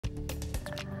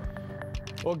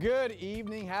Well, good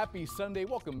evening. Happy Sunday.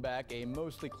 Welcome back. A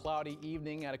mostly cloudy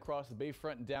evening out across the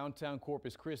Bayfront in downtown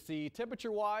Corpus Christi.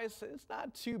 Temperature-wise, it's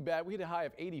not too bad. We hit a high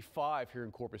of 85 here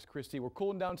in Corpus Christi. We're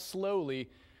cooling down slowly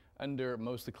under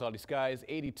mostly cloudy skies.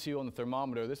 82 on the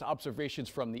thermometer. This observation's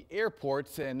from the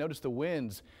airport, and notice the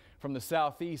winds from the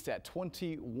southeast at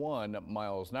 21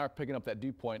 miles an hour, picking up that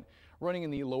dew point, running in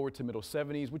the lower to middle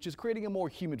 70s, which is creating a more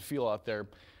humid feel out there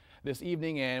this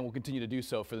evening, and will continue to do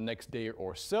so for the next day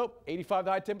or so. 85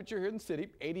 the high temperature here in the city,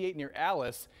 88 near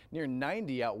Alice, near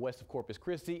 90 out west of Corpus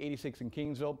Christi, 86 in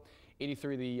Kingsville,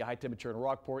 83 the high temperature in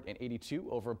Rockport, and 82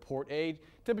 over Port A.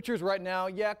 Temperatures right now,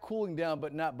 yeah, cooling down,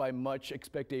 but not by much.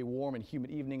 Expect a warm and humid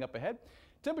evening up ahead.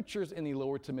 Temperatures in the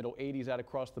lower to middle 80s out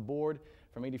across the board,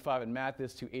 from 85 in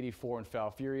Mathis to 84 in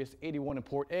Falfurrias, 81 in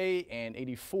Port A, and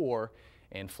 84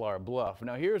 in Flower Bluff.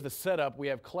 Now here's the setup. We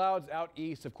have clouds out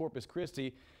east of Corpus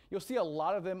Christi. You'll see a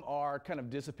lot of them are kind of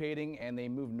dissipating, and they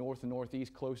move north and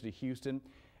northeast close to Houston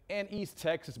and East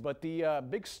Texas. But the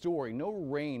big story, no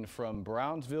rain from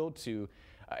Brownsville to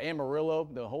Amarillo.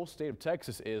 The whole state of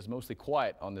Texas is mostly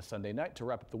quiet on this Sunday night to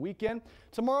wrap up the weekend.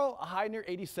 Tomorrow, a high near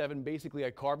 87, basically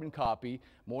a carbon copy.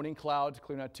 Morning clouds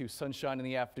clearing out to sunshine in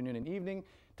the afternoon and evening.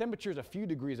 Temperatures a few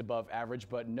degrees above average,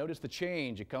 but notice the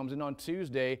change. It comes in on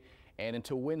Tuesday and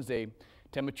until Wednesday.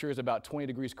 Temperatures about 20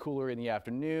 degrees cooler in the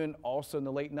afternoon, also in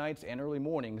the late nights and early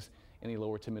mornings in the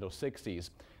lower to middle 60s.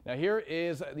 Now here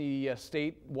is the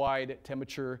statewide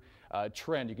temperature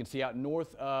trend. You can see out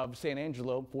north of San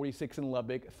Angelo, 46 in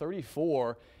Lubbock,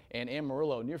 34 in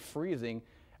Amarillo, near freezing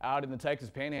out in the Texas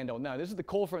Panhandle. Now this is the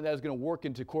cold front that is going to work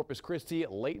into Corpus Christi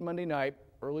late Monday night,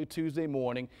 early Tuesday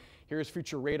morning. Here's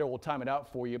future radar. We'll time it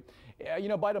out for you. You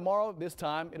know, by tomorrow, this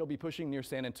time, it'll be pushing near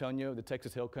San Antonio, the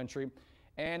Texas Hill Country.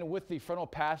 And with the frontal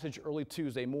passage early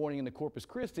Tuesday morning in the Corpus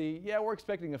Christi, yeah, we're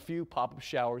expecting a few pop-up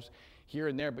showers here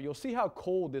and there, but you'll see how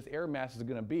cold this air mass is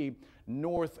going to be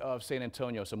north of San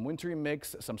Antonio. Some wintry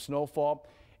mix, some snowfall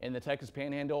in the Texas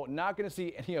Panhandle. Not going to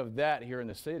see any of that here in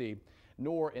the city,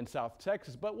 nor in South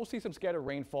Texas, but we'll see some scattered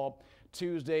rainfall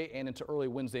Tuesday and into early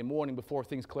Wednesday morning before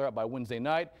things clear up by Wednesday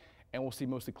night. And we'll see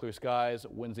mostly clear skies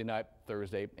Wednesday night,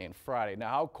 Thursday, and Friday. Now,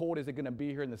 how cold is it going to be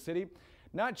here in the city?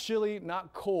 Not chilly,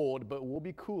 not cold, but will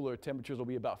be cooler. Temperatures will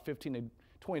be about 15 to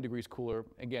 20 degrees cooler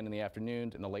again in the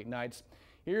afternoons and the late nights.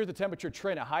 Here's the temperature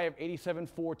trend, a high of 87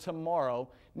 for tomorrow,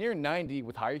 near 90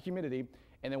 with higher humidity.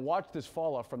 And then watch this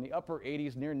fall off from the upper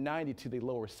 80s near 90 to the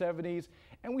lower 70s.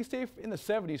 And we stay in the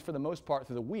 70s for the most part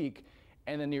through the week,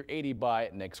 and then near 80 by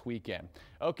next weekend.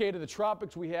 Okay, to the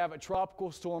tropics, we have a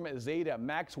tropical storm Zeta.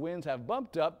 Max winds have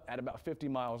bumped up at about 50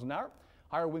 miles an hour.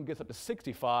 Higher wind gets up to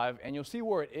 65, and you'll see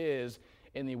where it is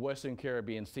in the Western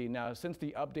Caribbean Sea. Now, since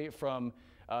the update from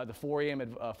the 4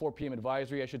 p.m.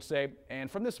 advisory, I should say,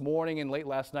 and from this morning and late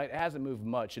last night, it hasn't moved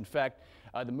much. In fact,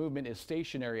 the movement is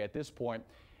stationary at this point,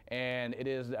 and it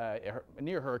is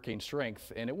near hurricane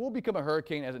strength, and it will become a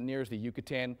hurricane as it nears the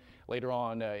Yucatan later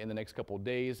on in the next couple of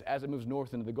days. As it moves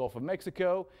north into the Gulf of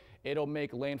Mexico, it'll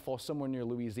make landfall somewhere near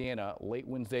Louisiana late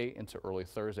Wednesday into early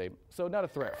Thursday. So not a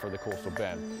threat for the coastal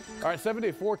bend. All right,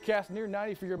 7-day forecast near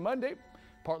 90 for your Monday.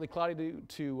 Partly cloudy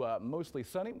to mostly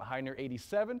sunny, high near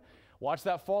 87. Watch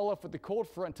that fall off with the cold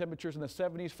front. Temperatures in the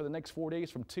 70s for the next 4 days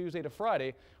from Tuesday to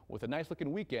Friday, with a nice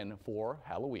looking weekend for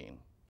Halloween.